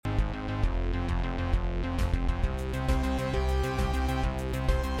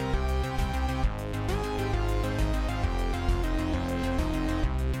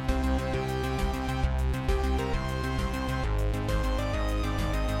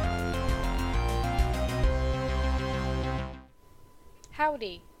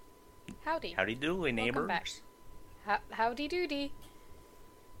Howdy. Howdy. Howdy doody, Welcome back. neighbors. Howdy doody.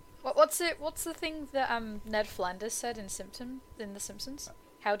 What's it? What's the thing that Ned Flanders said in The Simpsons?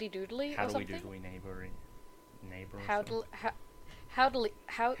 Howdy doodly How or do we something? doodly neighbor? Howdly Doodly?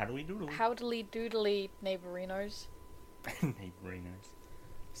 howdly doodly neighborinos. Neighborinos.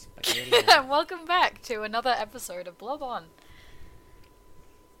 Spaghetti. Welcome back to another episode of Blob On.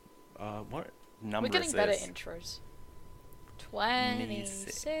 What number We're getting is better this? intros.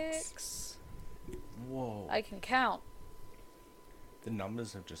 26. Whoa. I can count. The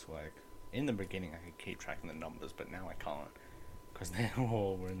numbers have just like... In the beginning I could keep tracking the numbers, but now I can't. Because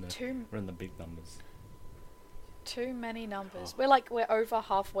now we're in the big numbers. Too many numbers. We're over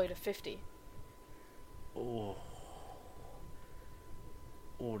halfway to 50. Oh,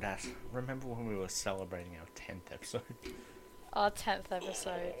 that's... Remember when we were celebrating our 10th episode? Our 10th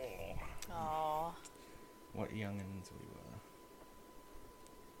episode. Aww. What youngins we were.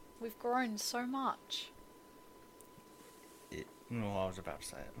 We've grown so much. No, I was about to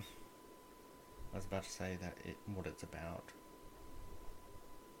say it. I was about to say that what it's about.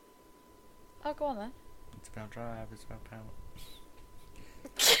 Oh, go on then. It's about drive, it's about power.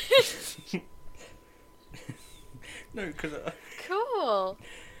 No, because Cool.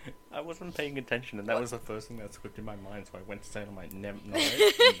 I wasn't paying attention, and that was the first thing that slipped in my mind, so I went to say it, I'm like, no,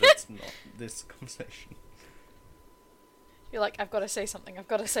 that's not this conversation. You're like, I've got to say something. Oh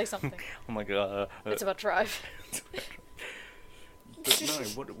my god. It's about drive. But no,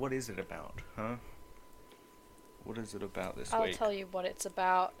 what is it about, huh? What is it about this I'll week? tell you what it's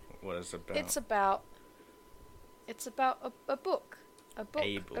about. What is it about? It's about a book. A book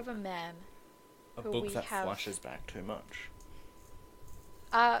A book. of a man. A who book we that have- flashes back too much.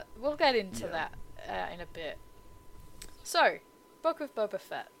 We'll get into Yeah. that in a bit. So, Book of Boba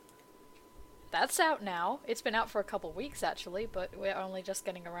Fett. That's out now. It's been out for a couple weeks actually, but we're only just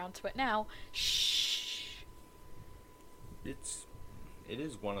getting around to it now. Shh. It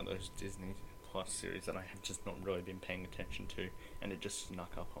is one of those Disney Plus series that I have just not really been paying attention to, and it just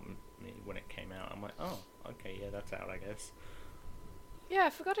snuck up on me when it came out. I'm like, oh, okay, yeah, that's out, I guess. Yeah, I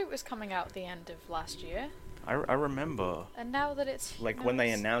forgot it was coming out at the end of last year, I remember, and now that it's like, when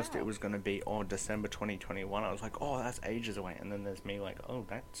they announced it was going to be, December 2021, I was like, oh, that's ages away, and then there's me like, oh,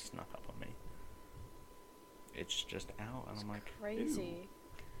 that snuck up on me. It's just out, and I'm like, crazy.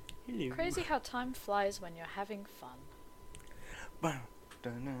 "Ooh, hello." Crazy how time flies when you're having fun. Bam,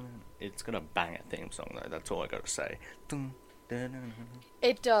 dun-dun-dun. It's got a banger theme song though. That's all I gotta say. Dun, dun-dun-dun.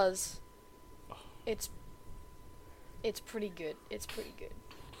 It does. It's pretty good.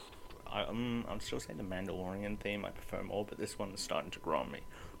 I'm still saying the Mandalorian theme I prefer more, but this one is starting to grow on me.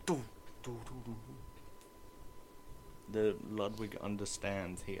 Dun, dun, dun, dun. The Ludwig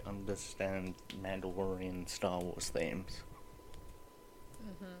understands. He understands Mandalorian Star Wars themes.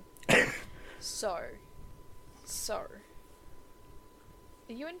 So, are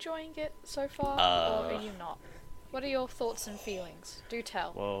you enjoying it so far, or are you not? What are your thoughts and feelings? Do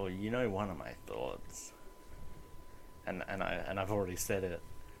tell. Well, you know one of my thoughts, and I've already said it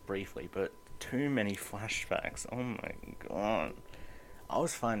briefly, but too many flashbacks. Oh my god. I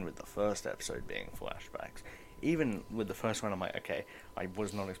was fine with the first episode being flashbacks. Even with the first one, I'm like, okay, I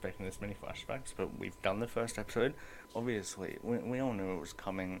was not expecting this many flashbacks, but we've done the first episode. Obviously, we all knew it was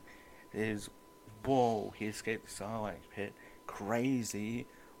coming. Whoa, he escaped the Sarlacc pit. Crazy.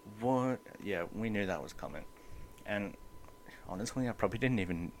 What? Yeah, we knew that was coming. And honestly, I probably didn't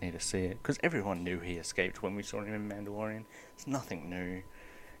even need to see it, because everyone knew he escaped when we saw him in Mandalorian. It's nothing new.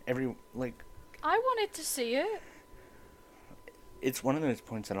 I wanted to see it. It's one of those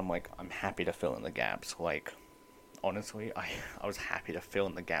points that I'm like, I'm happy to fill in the gaps. Like, honestly, I was happy to fill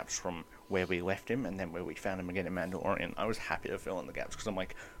in the gaps from where we left him and then where we found him again in Mandalorian. I was happy to fill in the gaps because I'm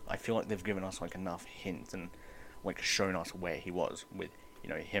like, I feel like they've given us like enough hints and like shown us where he was with, you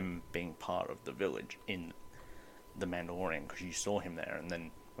know, him being part of the village in the Mandalorian, because you saw him there, and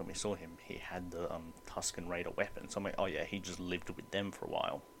then when we saw him, he had the Tusken Raider weapon. So I'm like, oh yeah, he just lived with them for a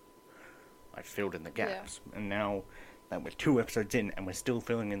while. I filled in the gaps, and now that we're 2 episodes in and we're still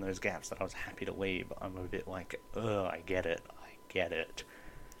filling in those gaps that I was happy to leave, I'm a bit like, I get it.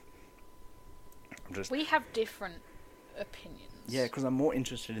 We have different opinions. Yeah, because I'm more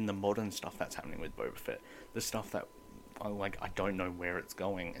interested in the modern stuff that's happening with Boba Fett. The stuff that, I don't know where it's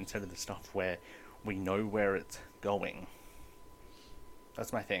going, instead of the stuff where we know where it's going.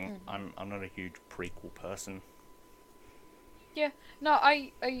 That's my thing. I'm not a huge prequel person. Yeah, no,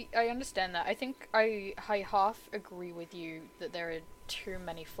 I understand that. I think I half agree with you that there are too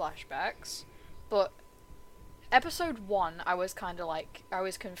many flashbacks, but episode 1, I was kind of like, I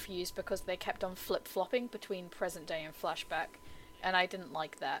was confused because they kept on flip-flopping between present day and flashback, and I didn't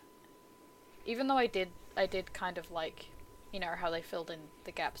like that. Even though I did kind of like, how they filled in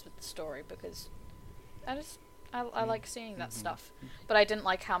the gaps with the story, because I like seeing that stuff. But I didn't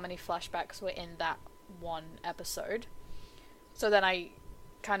like how many flashbacks were in that one episode. So then I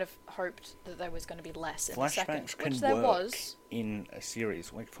kind of hoped that there was going to be less in the second, which there was. In a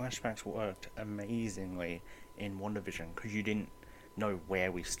series, like flashbacks worked amazingly in WandaVision because you didn't know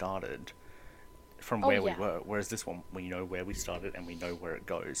where we started from where we were, whereas this one we know where we started and we know where it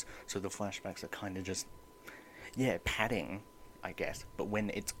goes. So the flashbacks are kind of just padding, I guess. But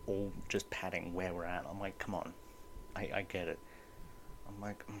when it's all just padding where we're at, I'm like, come on, I get it. I'm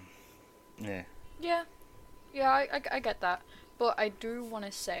like, Yeah, I get that. But I do want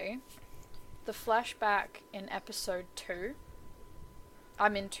to say, the flashback in episode 2,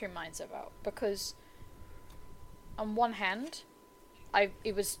 I'm in two minds about. Because, on one hand,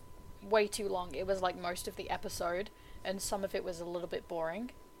 it was way too long. It was like most of the episode, and some of it was a little bit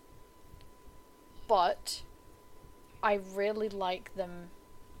boring. But, I really like them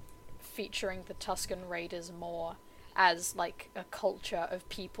featuring the Tusken Raiders more as, like, a culture of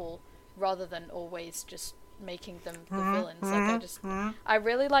people, rather than always just making them the villains. Like, I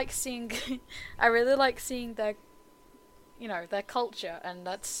really like seeing their, their culture, and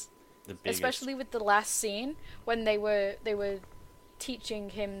that's especially with the last scene when they were teaching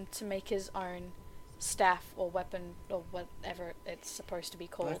him to make his own staff or weapon or whatever it's supposed to be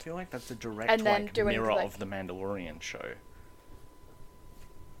called. But I feel like that's a direct mirror of the Mandalorian show.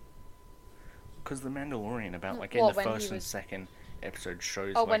 Because the Mandalorian, about in the first and second episode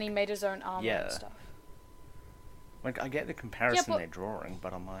shows. Oh, when he made his own armor and stuff. Like, I get the comparison they're drawing,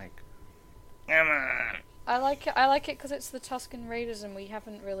 but I'm like, I like it because it's the Tusken Raiders, and we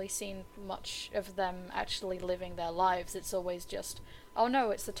haven't really seen much of them actually living their lives. It's always just, oh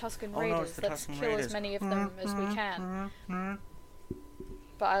no, it's the Tusken Raiders. Let's kill as many of them as we can.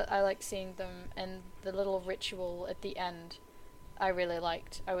 But I like seeing them, and the little ritual at the end, I really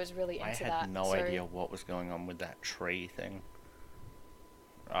liked. I was really into that. I had no idea what was going on with that tree thing.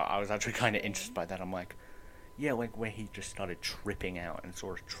 I was actually kind of interested by that. I'm like, yeah, like where he just started tripping out and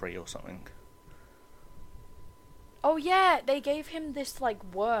saw a tree or something. Oh yeah, they gave him this like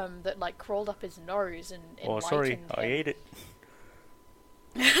worm that like crawled up his nose and sorry, I ate it.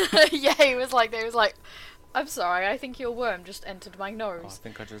 Yeah, he was like, I'm sorry, I think your worm just entered my nose. I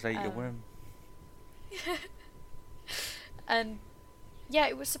think I just ate your worm. And yeah,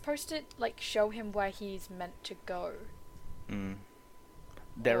 it was supposed to like show him where he's meant to go.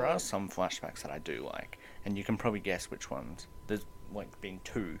 There are some flashbacks that I do like, and you can probably guess which ones. There's like been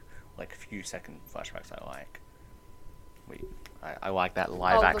two, like few second flashbacks I like. I like that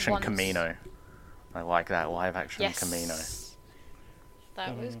live action Kamino. I like that live action Kamino.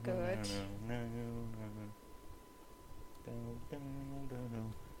 That was good.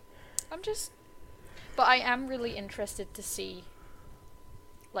 But I am really interested to see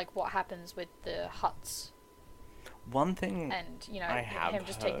like what happens with the Hutts. One thing, and him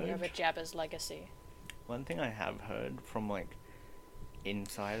just taking over Jabba's legacy. One thing I have heard from like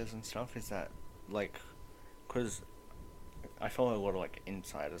insiders and stuff is that like, because I follow a lot of like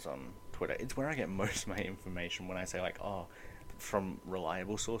insiders on Twitter. It's where I get most of my information when I say like, oh, from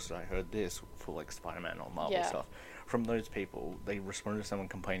reliable sources I heard this for like Spider-Man or Marvel stuff. From those people, they responded to someone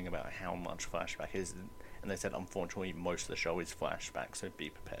complaining about how much flashback is, and they said unfortunately most of the show is flashback, so be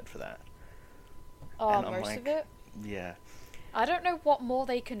prepared for that. Oh, most of it? Yeah. I don't know what more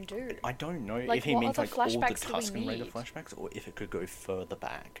they can do. I don't know if he means like all the Tusken Raider flashbacks, or if it could go further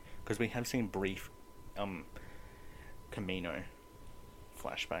back, because we have seen brief Kamino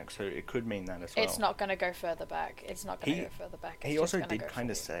flashback, so it could mean that as well. It's not going to go further back. He also did kind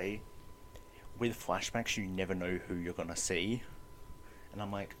of say, with flashbacks, you never know who you're going to see. And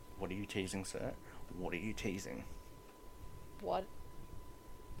I'm like, what are you teasing, sir? What are you teasing? What?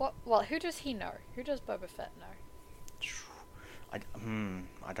 Well, who does he know? Who does Boba Fett know?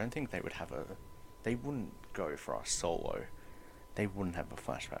 I don't think they would have they wouldn't go for a Solo. They wouldn't have a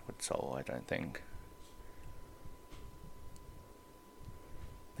flashback with Solo, I don't think.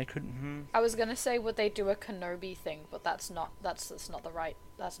 They couldn't. I was gonna say, would they do a Kenobi thing, but that's not the right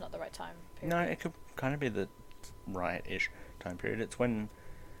time period. No, it could kind of be the right-ish time period. It's when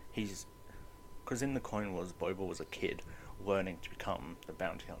because in the Clone Wars, Boba was a kid learning to become the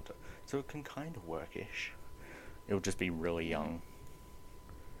bounty hunter, so it can kind of work-ish. It'll just be really young.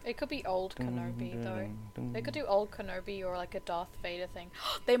 It could be old Kenobi though. They could do old Kenobi or like a Darth Vader thing.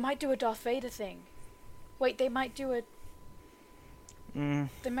 They might do a Darth Vader thing. Wait, they might do a.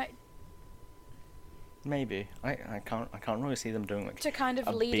 They might. Maybe I can't really see them doing like to kind of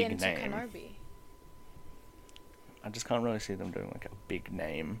a lead big into name. Kenobi. I just can't really see them doing like a big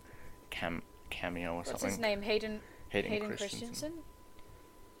name cameo or What's something. his name? Hayden Christensen. Christensen?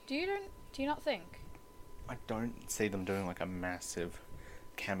 Do you not think? I don't see them doing like a massive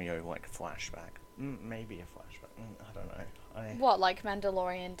cameo like flashback. Maybe a flashback. I don't know. What, like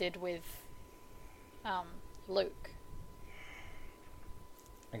Mandalorian did with Luke?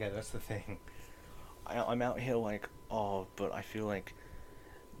 Okay, that's the thing. I'm out here like, oh, but I feel like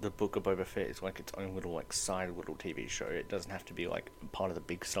the Book of Boba Fett is like its own little like side little TV show. It doesn't have to be like part of the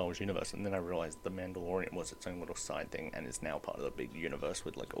big Star Wars universe. And then I realized the Mandalorian was its own little side thing and is now part of the big universe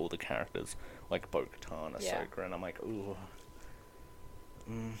with like all the characters like Bo-Katan, Ahsoka, and I'm like, ooh.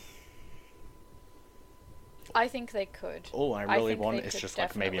 I think they could. All I really want think is they just could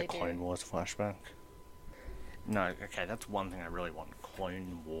like maybe a definitely Clone do. Wars flashback. No, okay, that's one thing I really want.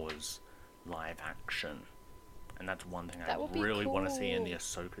 Clone Wars live action. And that's one thing That I would be really want to see in the cool.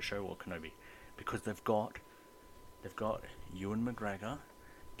 Ahsoka show or Kenobi. Because they've got Ewan McGregor,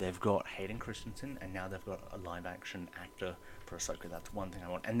 they've got Hayden Christensen, and now they've got a live action actor for Ahsoka. That's one thing I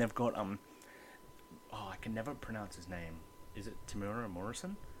want. And they've got I can never pronounce his name. Is it Tamura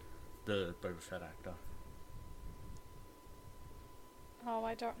Morrison? The Boba Fett actor. Oh,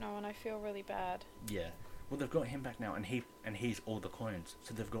 I don't know, and I feel really bad. Yeah. Well, they've got him back now, and he's all the clones.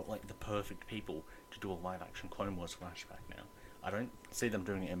 So they've got like the perfect people to do a live action Clone Wars flashback now. I don't see them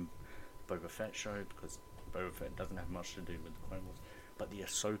doing it in Boba Fett show because Boba Fett doesn't have much to do with the Clone Wars. But the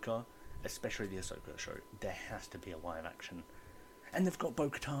Ahsoka, especially the Ahsoka show, there has to be a live action. And they've got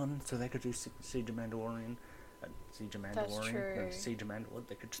Bo-Katan, so they could do Siege of Mandalorian. That's true. Siege of Mandalore.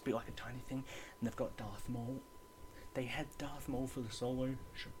 They could just be like a tiny thing. And they've got Darth Maul. They had Darth Maul for the Solo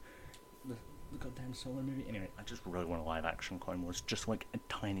show. The goddamn Solo movie. Anyway, I just really want a live action Clone Wars, just like a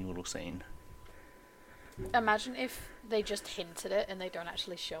tiny little scene. Imagine if they just hinted it and they don't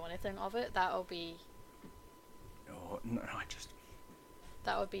actually show anything of it. That would be Oh no,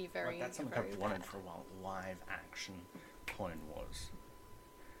 that would be very. like, that's something very I've wanted bad. for a while. Live action Clone Wars.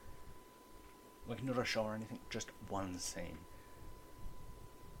 Like not a show or anything, just one scene.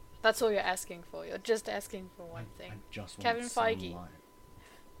 That's all you're asking for. You're just asking for one thing. I just want Kevin some Feige. live.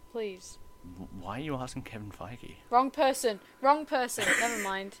 Please. Why are you asking Kevin Feige? Wrong person. Wrong person. Never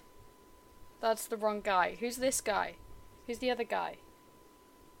mind. That's the wrong guy. Who's this guy? Who's the other guy?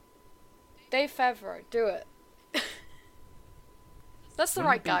 Dave Favreau. Do it. That's the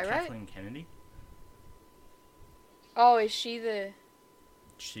Wouldn't right it be guy, right? Kathleen Kennedy? Oh, is she the...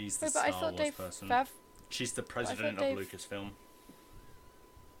 She's the Wait, but Star I thought Wars Dave person. She's the thought president of Dave- Lucasfilm.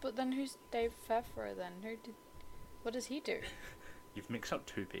 But then who's Dave Favreau then? What does he do? You've mixed up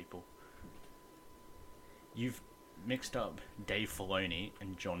two people. You've mixed up Dave Filoni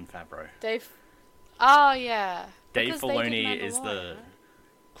and Jon Favreau. Dave... Oh, yeah. Dave Because they did Filoni is Mandalorian, the right?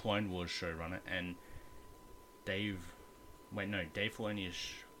 Clone Wars showrunner, and Dave Filoni is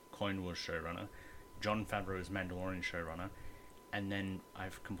Clone Wars showrunner. Jon Favreau is Mandalorian showrunner, and then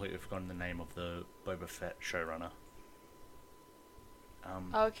I've completely forgotten the name of the Boba Fett showrunner.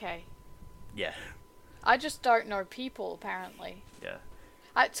 Okay. Yeah, I just don't know people, apparently. yeah,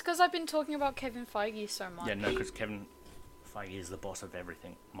 It's because I've been talking about Kevin Feige so much. yeah. No, because Kevin Feige is the boss of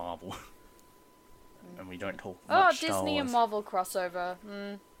everything Marvel, and we don't talk Oh, much Star Disney and Wars. Marvel crossover.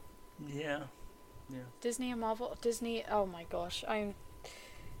 Yeah, yeah. Disney and Marvel. Disney. Oh my gosh, I'm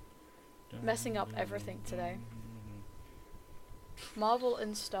messing up everything today. Marvel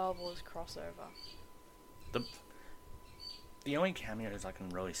and Star Wars crossover. The only cameos I can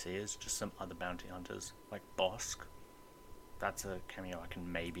really see is just some other bounty hunters, like Bosk. That's a cameo I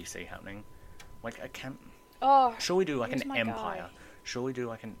can maybe see happening. Like a Oh, Shall we do like who's an my Empire? guy? Shall we do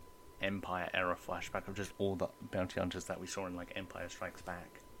like an Empire era flashback of just all the bounty hunters that we saw in like Empire Strikes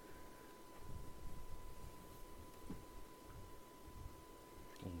Back?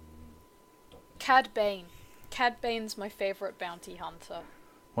 Cad Bane. Cad Bane's my favorite bounty hunter.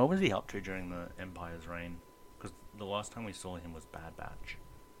 What was he up to during the Empire's reign? Because the last time we saw him was Bad Batch.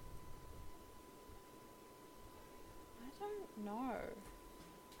 I don't know.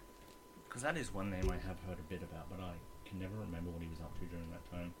 Because that is one name I have heard a bit about, but I can never remember what he was up to during that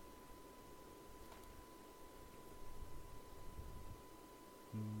time.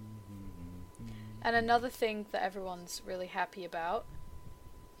 And another thing that everyone's really happy about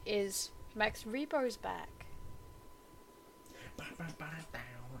is Max Rebo's back.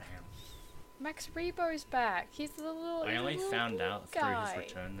 Max Rebo's back. He's the little. I only little found out through guy. his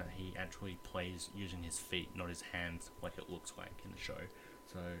return that he actually plays using his feet, not his hands, like it looks like in the show.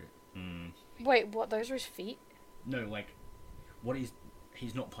 So, Wait, what? Those are his feet? no, like, what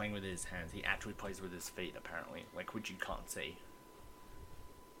he's not playing with his hands. He actually plays with his feet, apparently, like which you can't see.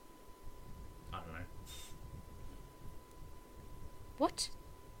 I don't know. What?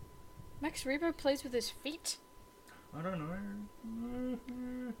 Max Rebo plays with his feet? I don't know.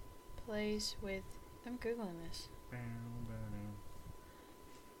 Plays with... I'm googling this.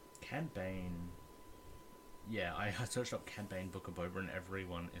 Cad Bane. Yeah, I searched up Cad Bane Book of Boba, and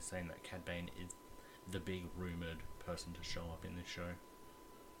everyone is saying that Cad Bane is the big rumoured person to show up in this show.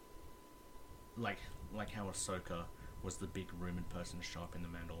 Like how Ahsoka was the big rumoured person to show up in The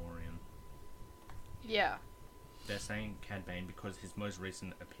Mandalorian. Yeah. They're saying Cad Bane because his most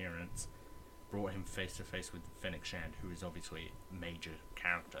recent appearance brought him face to face with Fennec Shand, who is obviously a major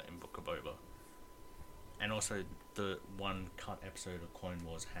character in Book of Boba. And also, the one cut episode of Clone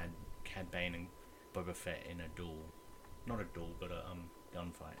Wars had Cad Bane and Boba Fett in a duel. Not a duel, but a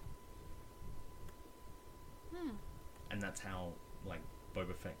gunfight. And that's how, like,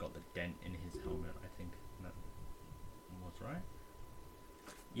 Boba Fett got the dent in his helmet, I think. That was right?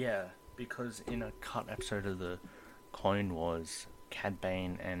 Yeah, because in a cut episode of the Clone Wars, Cad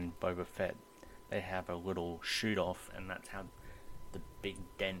Bane and Boba Fett, they have a little shoot-off, and that's how the big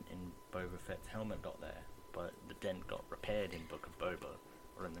dent in Boba Fett's helmet got there. But the dent got repaired in Book of Boba,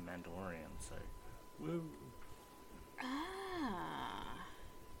 or in The Mandalorian, so... Woo! Ah.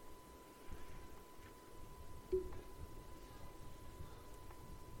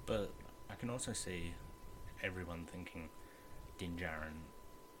 But I can also see everyone thinking Din Djarin,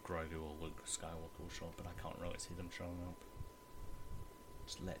 Grogu, or Luke Skywalker will show up, but I can't really see them showing up.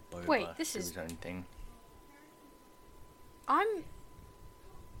 Just let Boba Wait, this do is... his own thing. I'm...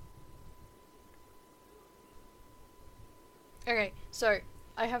 Okay, so,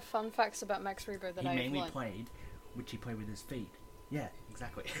 I have fun facts about Max Rebo that He I've mainly learned. played, which he played with his feet. Yeah,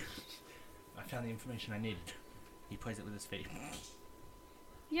 exactly. I found the information I needed. He plays it with his feet.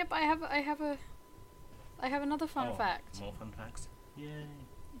 Yep, I have another fun fact. More fun facts? Yay.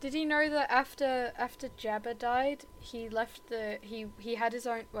 Did you know that after Jabba died, he left the he had his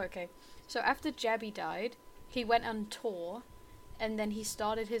own... Well, okay, so after Jabby died, he went on tour, and then he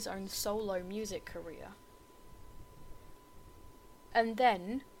started his own solo music career. And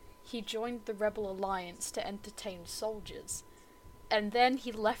then he joined the Rebel Alliance to entertain soldiers. And then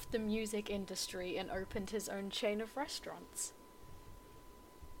he left the music industry and opened his own chain of restaurants.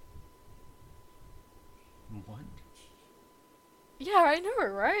 What? Yeah, I know,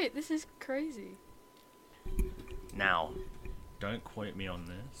 right? This is crazy. Now, don't quote me on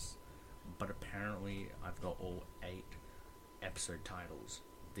this, but apparently I've got all 8 episode titles.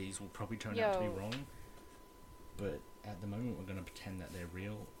 These will probably turn out to be wrong, but at the moment we're going to pretend that they're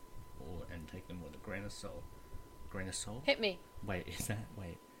real, and take them with a grain of salt. Grain of salt? Hit me. Wait, is that...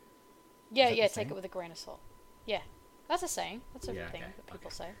 Wait. Yeah, that yeah, the take same? it with a grain of salt. Yeah. That's a saying. That's a Yeah, thing okay, that people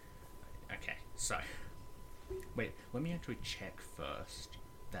okay. say. Okay, so... Wait, let me actually check first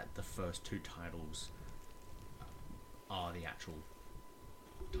that the first 2 titles are the actual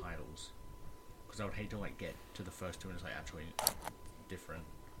titles. Because I would hate to, like, get to the first 2 and it's, like, actually different.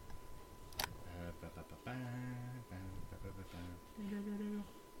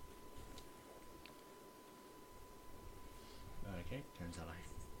 Okay, turns out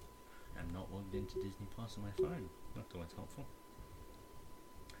I am not logged into Disney Plus on my phone. That's always helpful.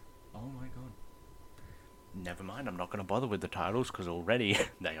 Oh my god. Never mind, I'm not going to bother with the titles because already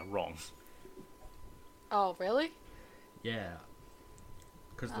they are wrong. Oh, really? Yeah.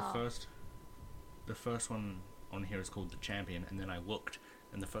 Because Oh. the first one on here is called The Champion, and then I looked,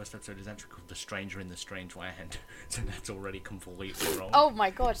 and the first episode is actually called The Stranger in the Strange Land. So that's already completely wrong. Oh my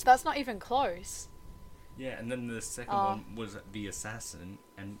gosh, that's not even close. Yeah, and then the second one was The Assassin,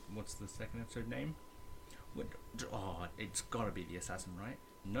 and what's the second episode name? What? Oh, it's gotta be The Assassin, right?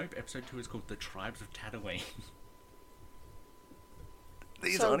 Nope, episode 2 is called The Tribes of Tatooine.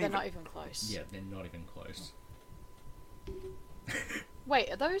 So they're not even close. Yeah, they're not even close.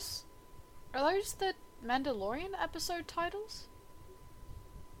 Wait, are those the Mandalorian episode titles?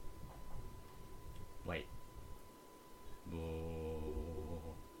 Wait.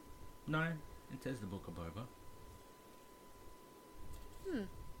 Whoa. No, it says the Book of Boba.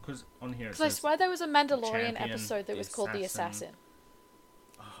 Because on here it Because I says... swear there was a Mandalorian Champion, episode that the was called The Assassin. Assassin.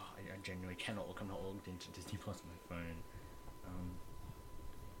 Oh, I genuinely cannot look. I'm not logged into Disney Plus on my phone.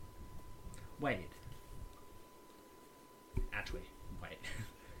 Wait. Actually, wait.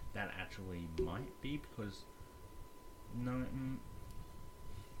 That actually might be because... No,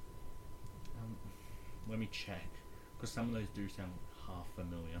 let me check. Because some of those do sound half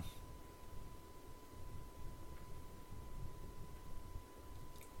familiar.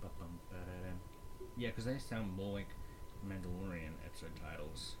 Yeah, because they sound more like Mandalorian episode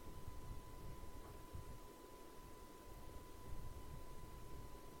titles.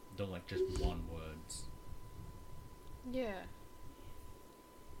 They're like just one words. Yeah.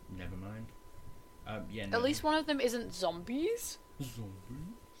 Never mind. Yeah. No, At least one of them isn't zombies. zombies.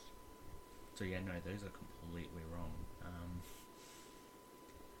 So yeah, no, those are completely wrong.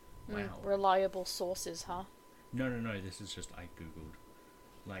 Wow. Reliable sources, huh? No. This is just I googled.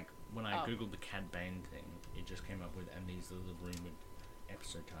 Like when I Oh. googled the Cad Bane thing, it just came up with, and these are the rumored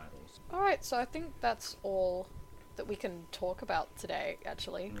episode titles. Alright, so I think that's all that we can talk about today,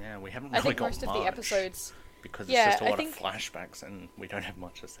 actually. Yeah, we haven't I really think got most much of the episodes... because Yeah, it's just a I lot think- of flashbacks, and we don't have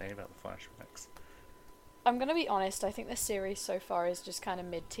much to say about the flashbacks. I'm gonna be honest, I think the series so far is just kind of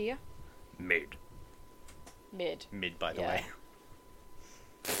mid-tier. Mid, by the Yeah. way.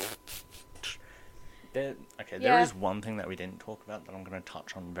 There Yeah. is one thing that we didn't talk about that I'm going to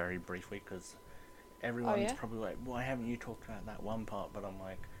touch on very briefly, because everyone's yeah? probably like, why haven't you talked about that one part? But I'm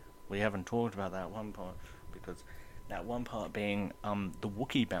like, we haven't talked about that one part, because that one part being the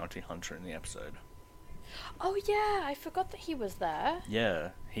Wookiee bounty hunter in the episode. Oh yeah, I forgot that he was there. Yeah,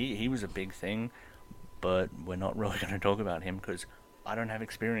 he was a big thing, but we're not really going to talk about him, because I don't have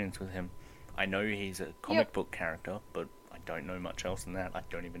experience with him. I know he's a comic book character, but I don't know much else than that. I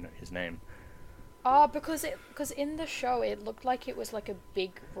don't even know his name. Because in the show it looked like it was like a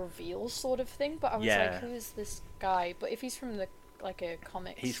big reveal sort of thing, but I was Yeah. like, who is this guy? But if he's from the like a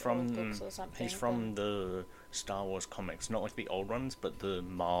comics He's or from books or something, he's from the Star Wars comics, not like the old ones, but the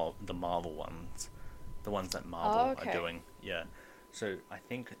Marvel ones, the ones that Marvel okay. are doing. Yeah, so I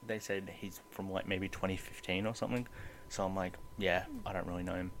think they said he's from like maybe 2015 or something. So I'm like, yeah, I don't really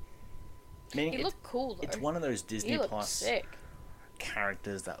know him. Meaning He looked cool though. it's one of those Disney He looked Plus sick.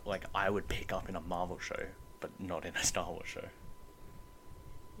 characters that like I would pick up in a Marvel show, but not in a Star Wars show.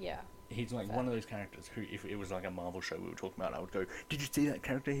 Yeah. He's like Fair. one of those characters who, if it was like a Marvel show we were talking about, I would go, "Did you see that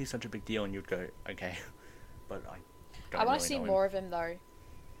character? He's such a big deal." And you'd go, "Okay," but I don't I want really to see know him. more of him though.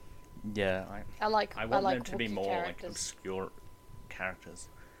 Yeah, I like I want like them to be Wookiee more like characters. obscure characters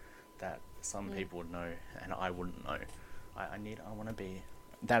that some people would know and I wouldn't know. I want to be.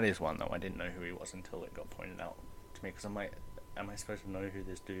 That is one though. I didn't know who he was until it got pointed out to me, because I'm like, am I supposed to know who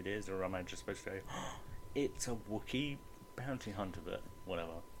this dude is, or am I just supposed to go, oh, it's a Wookiee bounty hunter? But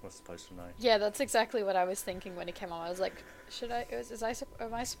whatever, I was supposed to know. Yeah, that's exactly what I was thinking when he came on. I was like,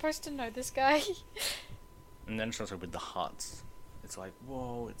 am I supposed to know this guy? And then it's also with the Hutts. It's like,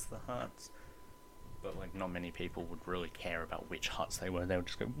 whoa, it's the Hutts. But like, not many people would really care about which Hutts they were. They would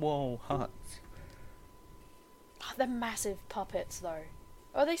just go, whoa, Hutts. Oh, they're massive puppets though.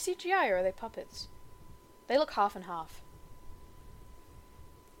 Are they CGI or are they puppets? They look half and half.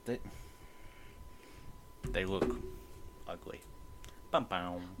 They look ugly. Bum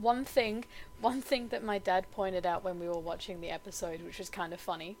bum. One thing that my dad pointed out when we were watching the episode, which was kind of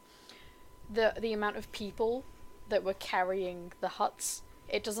funny, the amount of people that were carrying the Hutts,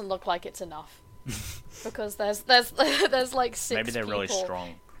 it doesn't look like it's enough. Because there's like 6 Maybe they're people. really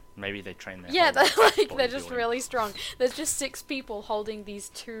strong. Maybe they train their Yeah, whole they're life like they're just bodybuilding. really strong. There's just 6 people holding these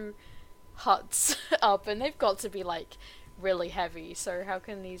 2 Hutts up, and they've got to be like really heavy. So how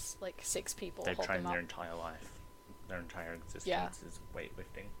can these like 6 people They've hold trained them their up entire life. Their entire existence Yeah. is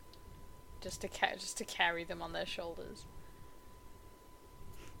weightlifting. just to carry them on their shoulders?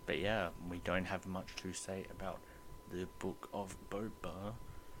 But yeah, we don't have much to say about the Book of Boba.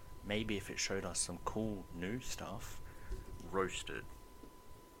 Maybe if it showed us some cool new stuff, roasted.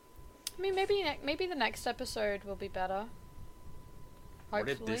 I mean, maybe the next episode will be better. What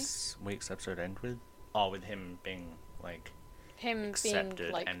Hopefully, did this week's episode end with? Oh, with him being like, him accepted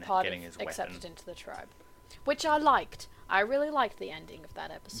being like and part getting of his weapon. accepted into the tribe, which I liked. I really liked the ending of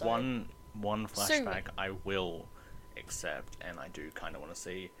that episode. one Sue me. flashback I will accept, and I do kind of want to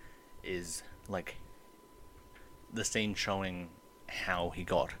see, is like the scene showing how he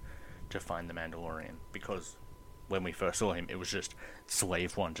got to find the Mandalorian, because when we first saw him, it was just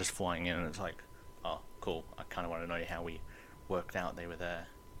Slave One just flying in, and it's like, oh, cool. I kind of want to know how we worked out they were there.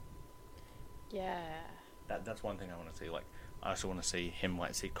 Yeah. That's one thing I want to see. Like, I also want to see him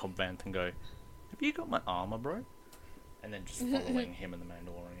like see Cobb Vanth and go, "Have you got my armor, bro?" And then just following him and the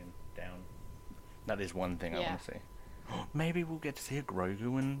Mandalorian down. That is one thing I Yeah. want to see. Maybe we'll get to see a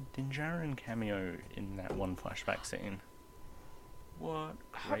Grogu and Din Djarin cameo in that one flashback scene. What?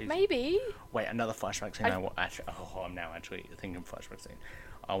 Crazy. Maybe. Wait, another flashback scene. I- I'm now actually thinking flashback scene.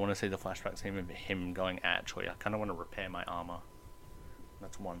 I want to see the flashback scene of him going, actually, I kind of want to repair my armor.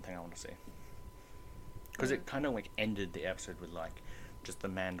 That's one thing I want to see. Because it kind of like ended the episode with like just the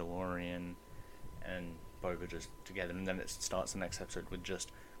Mandalorian and Boba just together, and then it starts the next episode with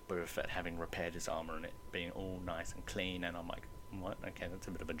just Boba Fett having repaired his armor and it being all nice and clean, and I'm like, what? Okay, that's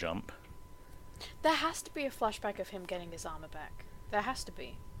a bit of a jump. There has to be a flashback of him getting his armor back. There has to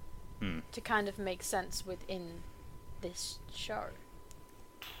be. To kind of make sense within this show.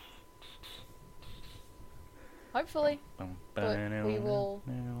 Hopefully. But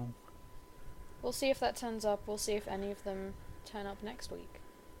we'll see if that turns up. We'll see if any of them turn up next week.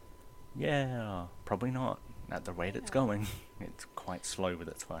 Yeah, probably not. At the rate it's going, it's quite slow with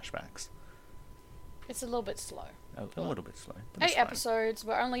its flashbacks. It's a little bit slow. A little bit slow. 8 episodes,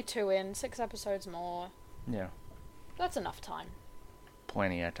 we're only 2 in, 6 episodes more. Yeah. That's enough time.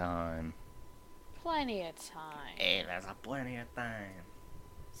 Plenty of time. Plenty of time. Hey, there's plenty of time.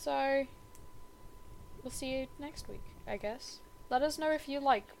 So, we'll see you next week, I guess. Let us know if you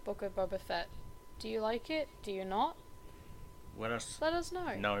like Book of Boba Fett. Do you like it? Do you not? Let us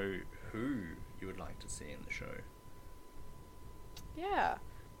know who you would like to see in the show. Yeah.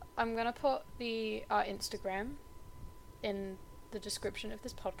 I'm gonna put the Instagram in the description of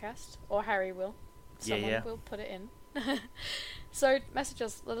this podcast, or Harry will. Someone will put it in. So, message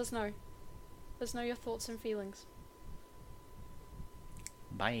us, let us know. Let us know your thoughts and feelings.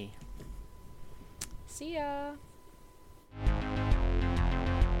 Bye. See ya!